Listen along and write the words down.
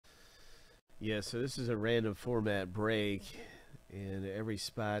Yeah, so this is a random format break, and every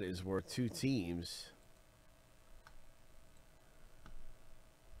spot is worth 2 teams.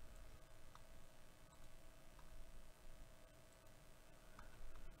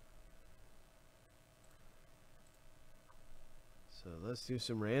 So let's do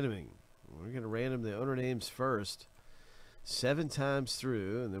some randoming. We're going to random the owner names first, 7 times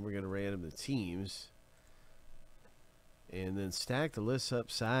through, and then we're going to random the teams. And then stack the lists up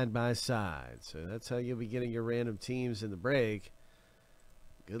side by side. So that's how you'll be getting your random teams in the break.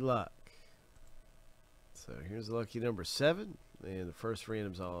 Good luck. So here's lucky number 7, and the first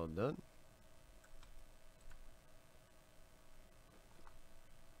random's all done.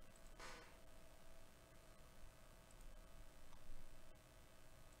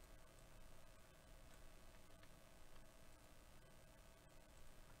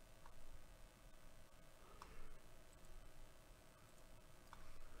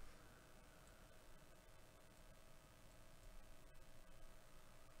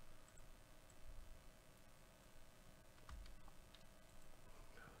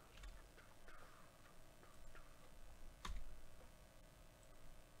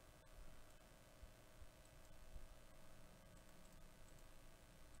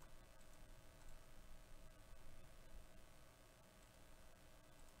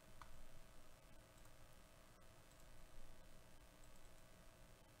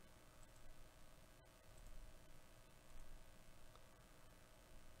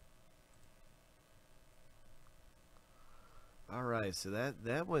 All right, so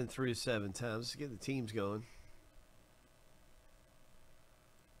that went through 7 times. Let's get the teams going.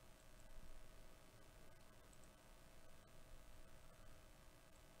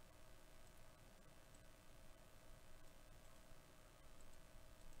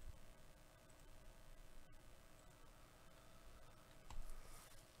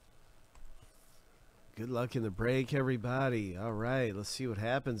 Good luck in the break, everybody. All right, let's see what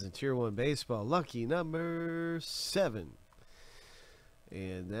happens in Tier 1 Baseball. Lucky number 7.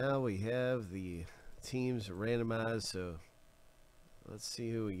 And now we have the teams randomized, so let's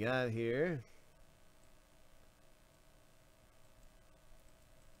see who we got here.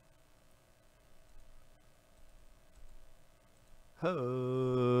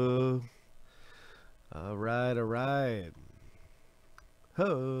 Ho! All right.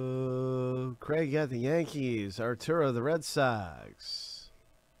 Ho! Craig got the Yankees. Arturo the Red Sox.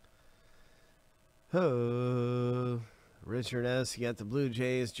 Ho! Richard S. got the Blue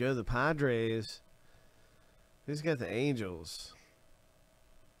Jays. Joe the Padres. Who's got the Angels?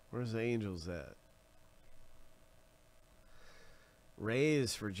 Where's the Angels at?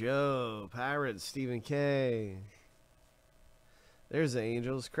 Rays for Joe. Pirates, Stephen K. There's the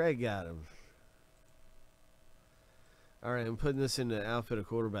Angels. Craig got them. All right, I'm putting this in the outfit of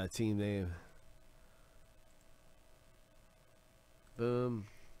quarter by team name. Boom.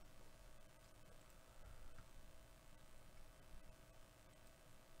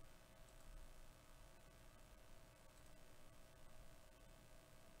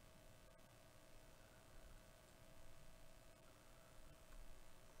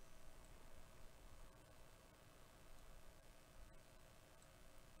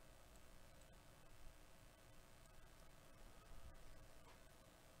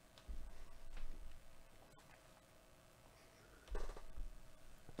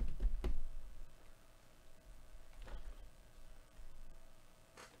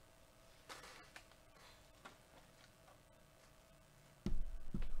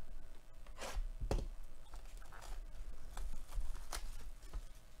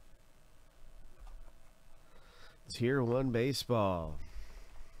 Tier 1 Baseball.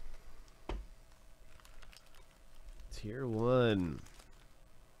 Tier 1.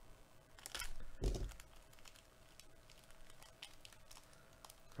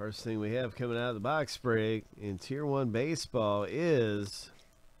 First thing we have coming out of the box break in Tier 1 Baseball is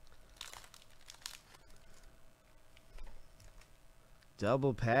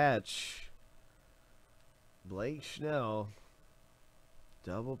double patch. Blake Schnell.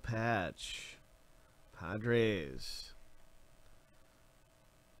 Double patch. Padres.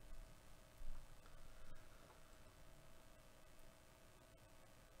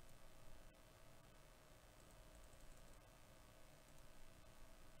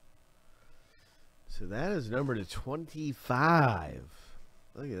 So that is number to 25.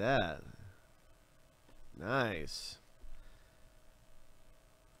 Look at that. Nice.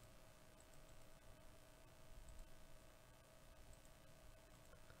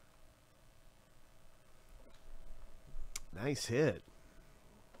 Nice hit.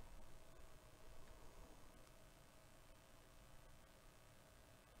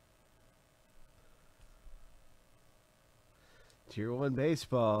 Tier 1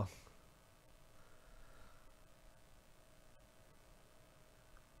 baseball.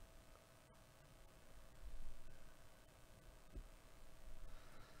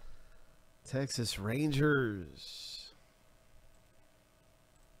 Texas Rangers.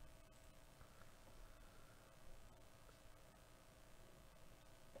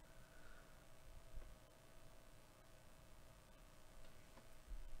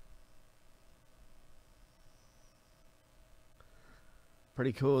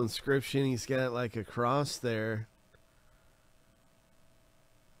 Pretty cool inscription. He's got like a cross there.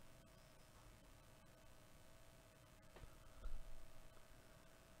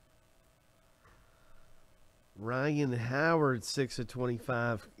 Ryan Howard,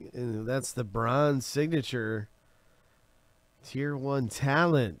 6/25. And that's the bronze signature. Tier 1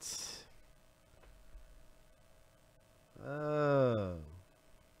 talent. Oh.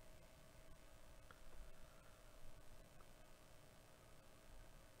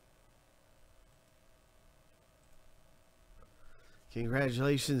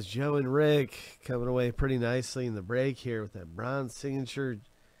 Congratulations, Joe and Rick. Coming away pretty nicely in the break here with that bronze signature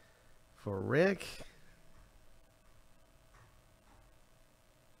for Rick.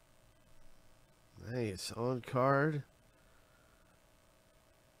 Nice. On card.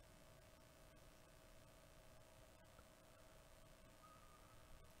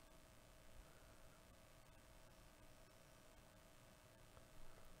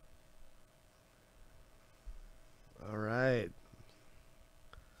 All right.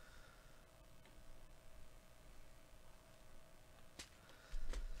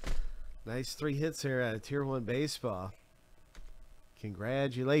 Nice 3 hits here out of Tier 1 baseball.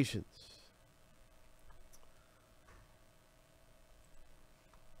 Congratulations.